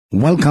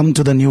Welcome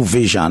to the New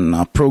Vision,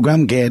 a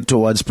program geared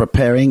towards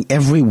preparing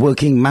every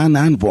working man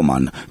and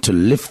woman to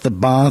lift the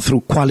bar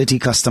through quality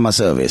customer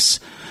service.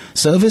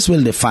 Service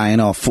will define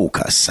our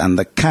focus, and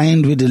the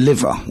kind we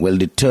deliver will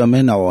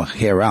determine our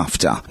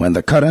hereafter when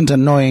the current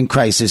annoying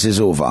crisis is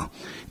over.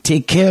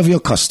 Take care of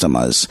your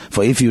customers,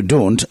 for if you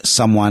don't,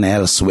 someone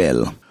else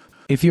will.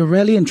 If you're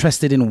really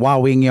interested in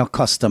wowing your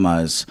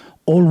customers,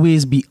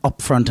 always be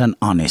upfront and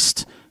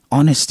honest.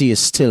 Honesty is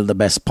still the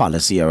best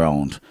policy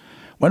around.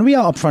 When we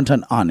are upfront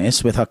and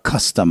honest with a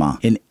customer,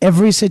 in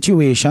every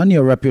situation,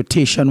 your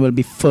reputation will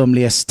be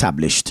firmly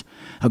established.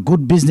 A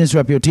good business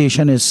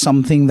reputation is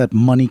something that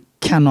money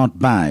cannot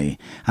buy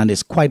and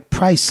is quite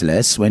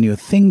priceless when you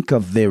think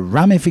of the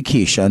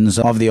ramifications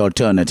of the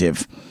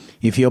alternative.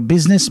 If your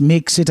business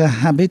makes it a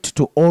habit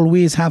to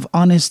always have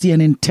honesty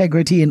and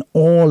integrity in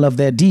all of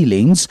their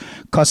dealings,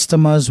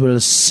 customers will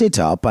sit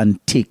up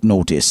and take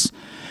notice.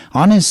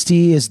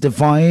 Honesty is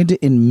devoid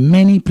in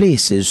many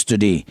places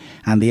today,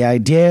 and the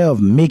idea of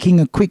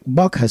making a quick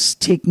buck has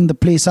taken the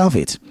place of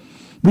it.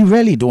 We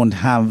really don't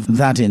have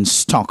that in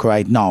stock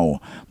right now,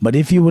 but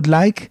if you would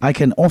like, I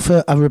can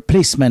offer a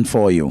replacement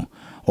for you.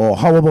 Or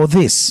how about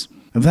this?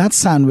 That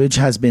sandwich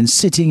has been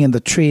sitting in the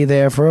tray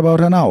there for about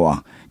an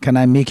hour. Can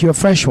I make you a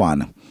fresh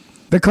one?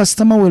 The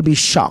customer will be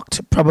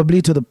shocked,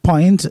 probably to the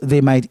point they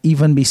might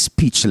even be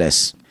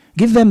speechless.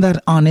 Give them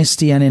that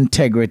honesty and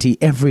integrity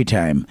every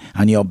time,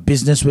 and your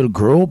business will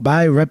grow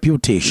by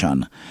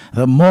reputation.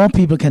 The more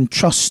people can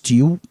trust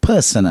you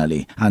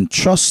personally and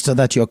trust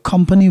that your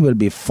company will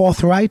be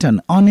forthright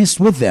and honest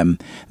with them,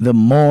 the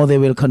more they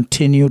will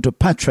continue to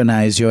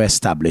patronize your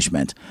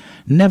establishment.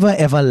 Never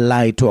ever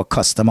lie to a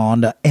customer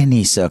under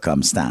any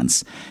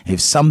circumstance.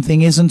 If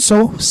something isn't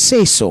so,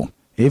 say so.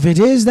 If it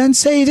is, then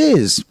say it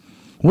is.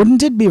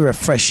 Wouldn't it be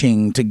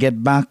refreshing to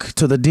get back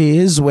to the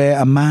days where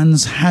a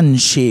man's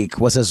handshake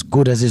was as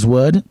good as his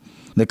word?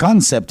 The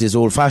concept is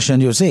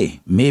old-fashioned, you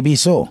say. Maybe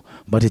so,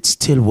 but it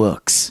still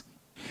works.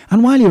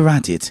 And while you're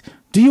at it,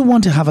 do you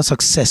want to have a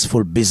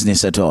successful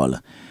business at all?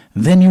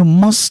 Then you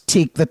must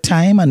take the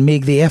time and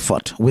make the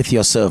effort with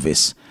your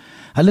service.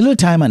 A little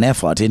time and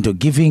effort into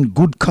giving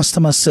good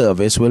customer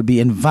service will be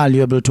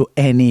invaluable to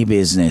any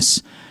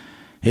business.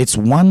 It's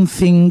one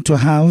thing to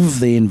have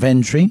the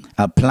inventory,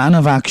 a plan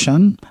of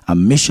action, a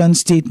mission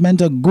statement,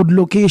 a good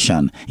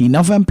location,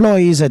 enough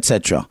employees,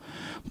 etc.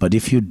 But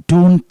if you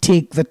don't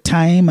take the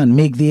time and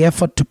make the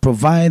effort to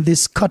provide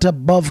this cut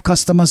above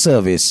customer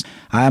service,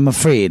 I am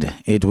afraid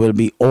it will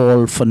be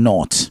all for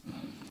naught.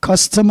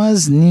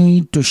 Customers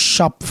need to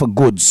shop for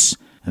goods.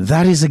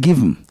 That is a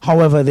given.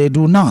 However, they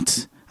do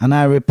not, and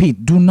I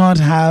repeat, do not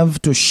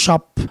have to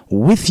shop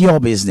with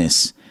your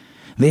business.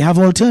 They have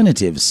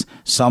alternatives,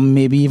 some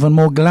may be even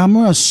more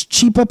glamorous,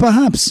 cheaper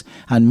perhaps,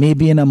 and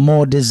maybe in a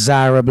more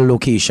desirable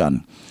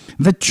location.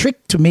 The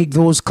trick to make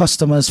those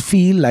customers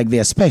feel like they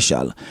are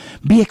special,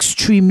 be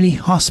extremely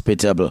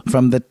hospitable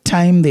from the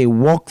time they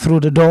walk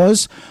through the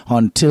doors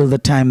until the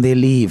time they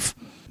leave.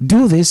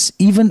 Do this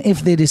even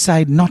if they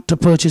decide not to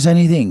purchase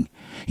anything.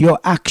 Your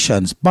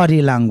actions,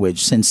 body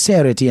language,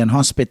 sincerity, and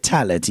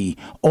hospitality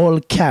all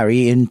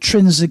carry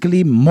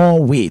intrinsically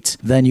more weight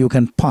than you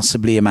can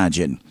possibly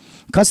imagine.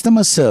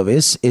 Customer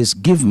service is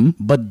given,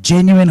 but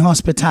genuine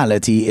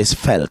hospitality is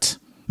felt.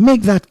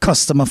 Make that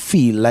customer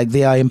feel like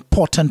they are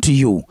important to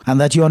you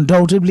and that you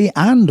undoubtedly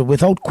and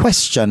without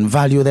question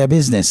value their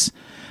business.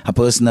 A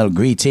personal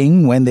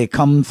greeting when they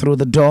come through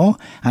the door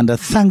and a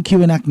thank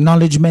you in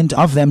acknowledgement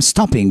of them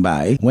stopping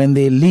by when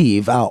they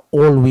leave are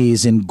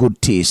always in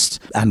good taste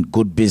and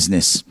good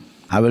business.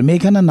 I will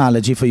make an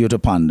analogy for you to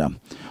ponder.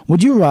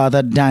 Would you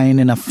rather dine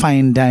in a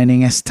fine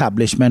dining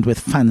establishment with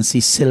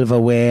fancy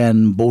silverware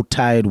and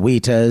bow-tied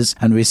waiters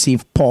and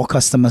receive poor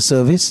customer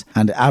service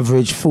and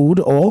average food,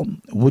 or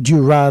would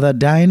you rather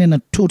dine in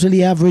a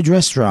totally average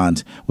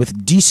restaurant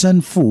with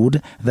decent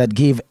food that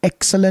gave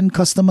excellent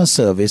customer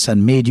service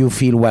and made you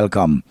feel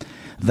welcome?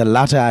 The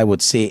latter, I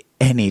would say,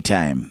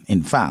 anytime.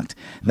 In fact,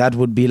 that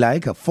would be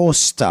like a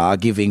 4-star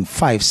giving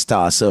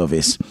 5-star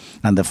service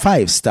and the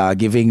 5-star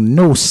giving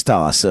no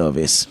star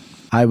service.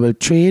 I will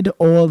trade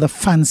all the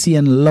fancy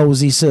and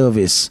lousy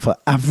service for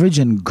average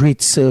and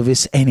great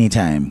service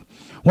anytime.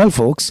 Well,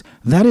 folks,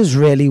 that is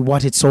really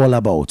what it's all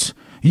about.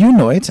 You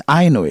know it,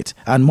 I know it,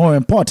 and more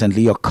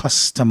importantly, your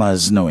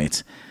customers know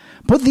it.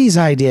 Put these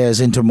ideas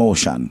into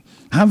motion.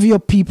 Have your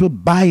people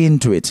buy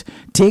into it.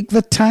 Take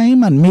the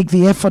time and make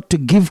the effort to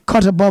give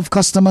cut above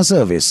customer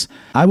service.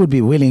 I would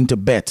be willing to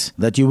bet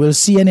that you will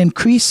see an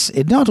increase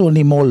in not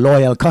only more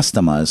loyal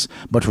customers,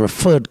 but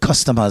referred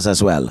customers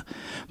as well.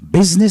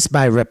 Business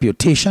by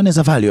reputation is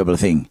a valuable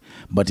thing,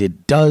 but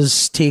it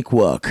does take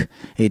work.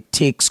 It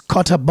takes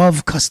cut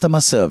above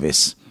customer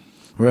service.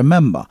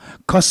 Remember,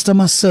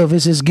 customer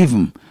service is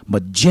given,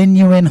 but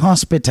genuine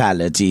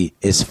hospitality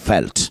is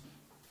felt.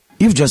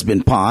 You've just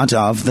been part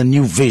of the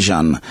New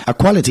Vision, a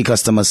quality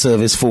customer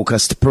service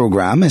focused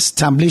program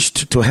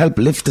established to help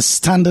lift the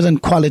standard and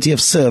quality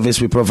of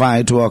service we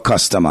provide to our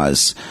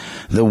customers.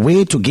 The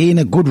way to gain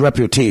a good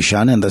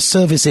reputation in the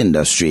service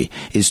industry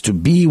is to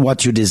be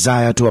what you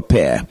desire to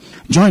appear.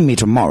 Join me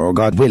tomorrow,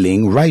 God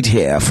willing, right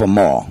here for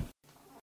more.